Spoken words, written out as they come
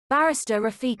Barrister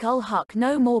Rafique-Ul Huq.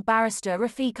 No more Barrister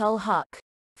Rafique-Ul Huq.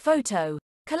 Photo.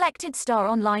 Collected Star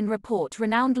Online report.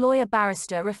 Renowned lawyer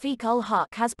Barrister Rafique-Ul Huq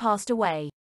has passed away.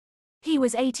 He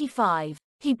was 85.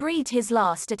 He breathed his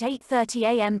last at 8:30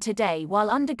 a.m. today while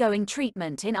undergoing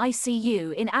treatment in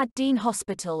ICU in Ad-Deen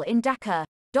Hospital in Dhaka.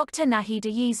 Dr.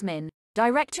 Nahida Yeasmin,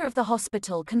 director of the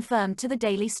hospital, confirmed to the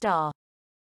Daily Star.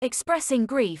 Expressing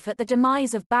grief at the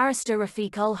demise of Barrister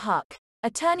Rafique-Ul Huq,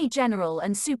 Attorney General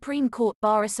and Supreme Court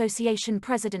Bar Association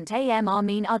President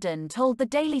Amin Uddin told the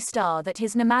Daily Star that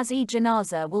his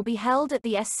namaz-e-janaza will be held at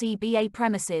the SCBA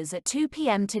premises at 2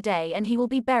 p.m. today and he will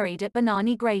be buried at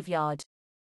Banani graveyard.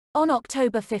 On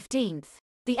October 15,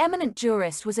 the eminent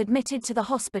jurist was admitted to the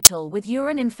hospital with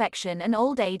urine infection and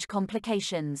old age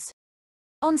complications.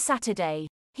 On Saturday,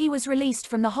 he was released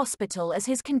from the hospital as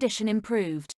his condition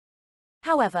improved.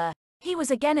 However, he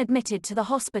was again admitted to the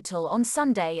hospital on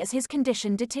Sunday as his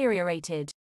condition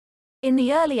deteriorated. In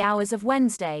the early hours of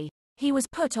Wednesday, he was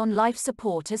put on life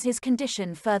support as his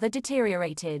condition further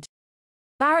deteriorated.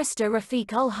 Barrister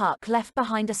Rafique-Ul Huq left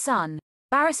behind a son,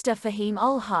 Barrister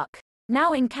Fahim-ul Huq,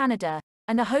 now in Canada,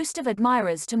 and a host of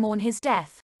admirers to mourn his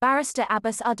death. Barrister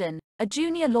Abbas Uddin, a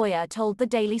junior lawyer, told the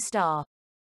Daily Star.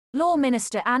 Law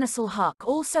Minister Anisul Huq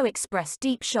also expressed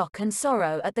deep shock and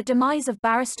sorrow at the demise of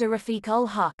Barrister Rafique-Ul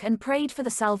Huq and prayed for the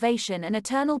salvation and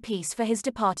eternal peace for his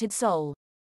departed soul.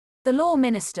 The Law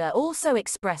Minister also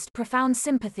expressed profound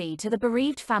sympathy to the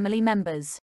bereaved family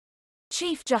members.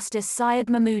 Chief Justice Syed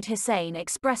Mahmood Hussain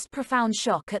expressed profound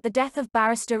shock at the death of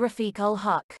Barrister Rafique-Ul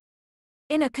Huq.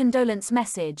 In a condolence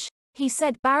message, he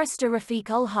said Barrister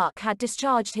Rafique-Ul Huq had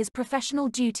discharged his professional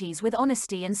duties with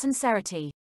honesty and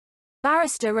sincerity.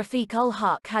 Barrister Rafique-Ul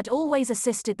Huq had always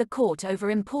assisted the court over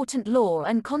important law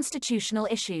and constitutional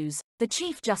issues, the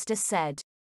Chief Justice said.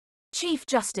 Chief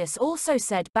Justice also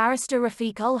said Barrister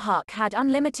Rafique-Ul Huq had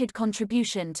unlimited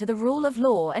contribution to the rule of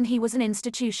law and he was an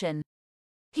institution.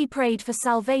 He prayed for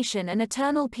salvation and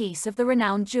eternal peace of the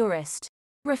renowned jurist.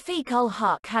 Rafique-Ul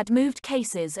Huq had moved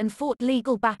cases and fought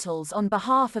legal battles on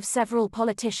behalf of several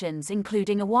politicians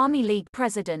including Awami League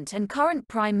President and current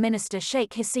Prime Minister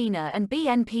Sheikh Hasina and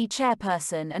BNP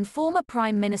chairperson and former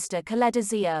Prime Minister Khaleda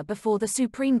Zia before the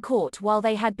Supreme Court while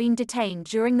they had been detained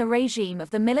during the regime of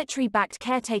the military-backed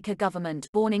caretaker government.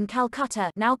 Born in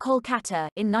Calcutta, now Kolkata,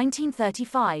 in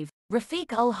 1935,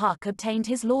 Rafique-Ul Huq obtained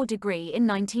his law degree in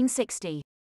 1960.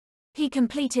 He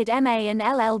completed MA and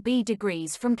LLB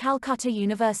degrees from Calcutta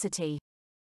University.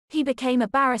 He became a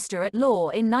barrister at law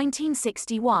in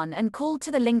 1961 and called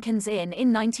to the Lincoln's Inn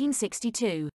in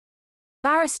 1962.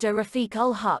 Barrister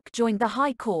Rafique-Ul Huq joined the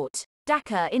High Court,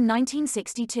 Dhaka, in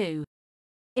 1962.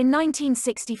 In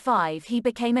 1965 he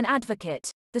became an advocate,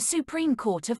 the Supreme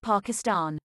Court of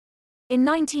Pakistan. In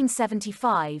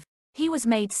 1975, he was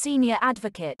made Senior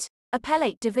Advocate,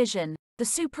 Appellate Division, the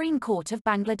Supreme Court of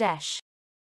Bangladesh.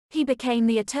 He became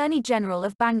the Attorney General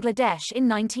of Bangladesh in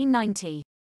 1990.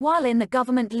 While in the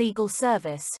government legal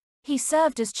service, he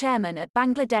served as chairman at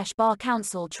Bangladesh Bar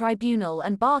Council Tribunal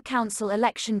and Bar Council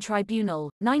Election Tribunal,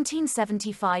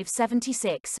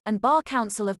 1975-76, and Bar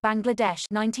Council of Bangladesh,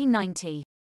 1990.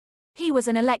 He was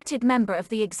an elected member of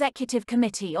the Executive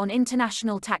Committee on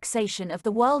International Taxation of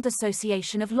the World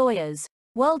Association of Lawyers,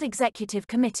 World Executive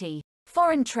Committee,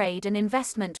 Foreign Trade and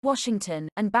Investment, Washington,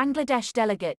 and Bangladesh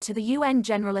delegate to the UN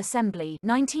General Assembly,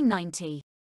 1990.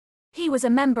 He was a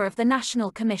member of the National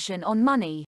Commission on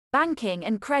Money, Banking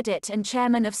and Credit and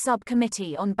chairman of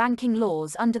Subcommittee on Banking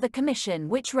Laws under the Commission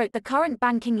which wrote the current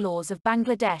banking laws of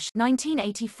Bangladesh,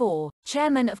 1984,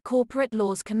 chairman of Corporate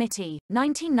Laws Committee,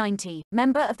 1990,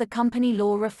 member of the Company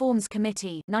Law Reforms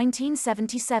Committee,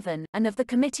 1977, and of the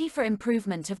Committee for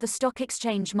Improvement of the Stock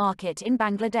Exchange Market in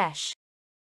Bangladesh.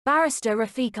 Barrister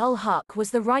Rafique-Ul Huq was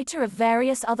the writer of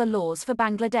various other laws for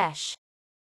Bangladesh.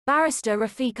 Barrister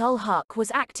Rafique-Ul Huq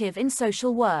was active in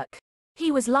social work.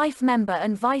 He was life member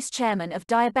and vice chairman of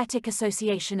Diabetic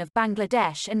Association of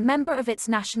Bangladesh and member of its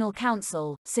National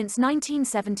Council, since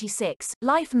 1976,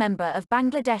 life member of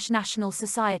Bangladesh National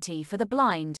Society for the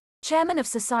Blind, chairman of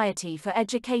Society for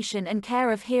Education and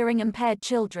Care of Hearing-Impaired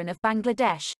Children of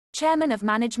Bangladesh, chairman of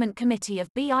Management Committee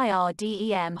of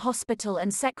Birdem Hospital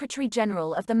and Secretary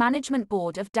General of the Management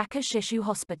Board of Dhaka Shishu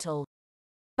Hospital.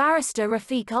 Barrister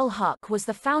Rafique-Ul Huq was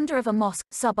the founder of a mosque,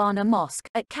 Subhana Mosque,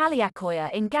 at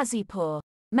Kaliakoya in Ghazipur,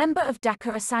 member of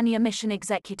Dhaka Asania Mission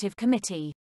Executive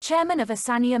Committee, chairman of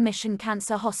Asania Mission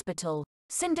Cancer Hospital,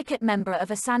 syndicate member of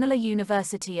Asanula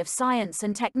University of Science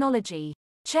and Technology,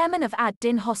 chairman of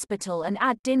Ad-Deen Hospital and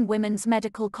Ad-Deen Women's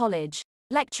Medical College,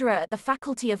 lecturer at the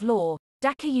Faculty of Law,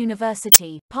 Dhaka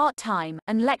University, part-time,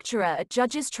 and lecturer at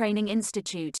Judges Training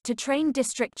Institute to train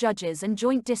district judges and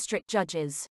joint district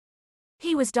judges.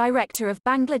 He was director of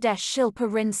Bangladesh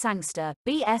Shilpa Rin Sangstha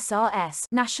 (BSRS),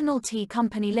 National Tea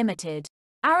Company Limited,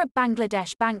 Arab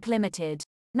Bangladesh Bank Limited,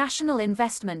 National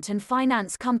Investment and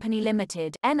Finance Company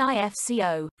Limited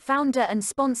 (NIFCO), founder and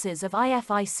sponsors of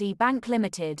IFIC Bank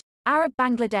Limited, Arab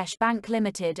Bangladesh Bank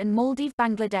Limited and Maldive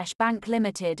Bangladesh Bank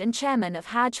Limited, and chairman of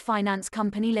Hajj Finance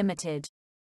Company Limited.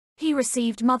 He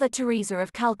received Mother Teresa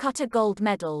of Calcutta Gold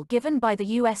Medal given by the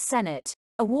U.S. Senate,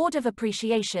 Award of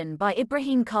Appreciation by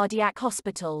Ibrahim Cardiac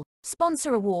Hospital,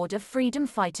 Sponsor Award of Freedom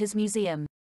Fighters Museum.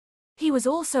 He was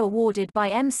also awarded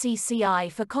by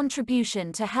MCCI for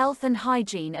contribution to health and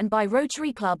hygiene and by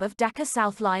Rotary Club of Dhaka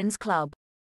South Lions Club.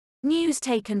 News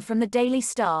taken from the Daily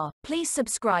Star. Please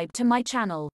subscribe to my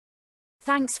channel.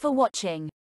 Thanks for watching.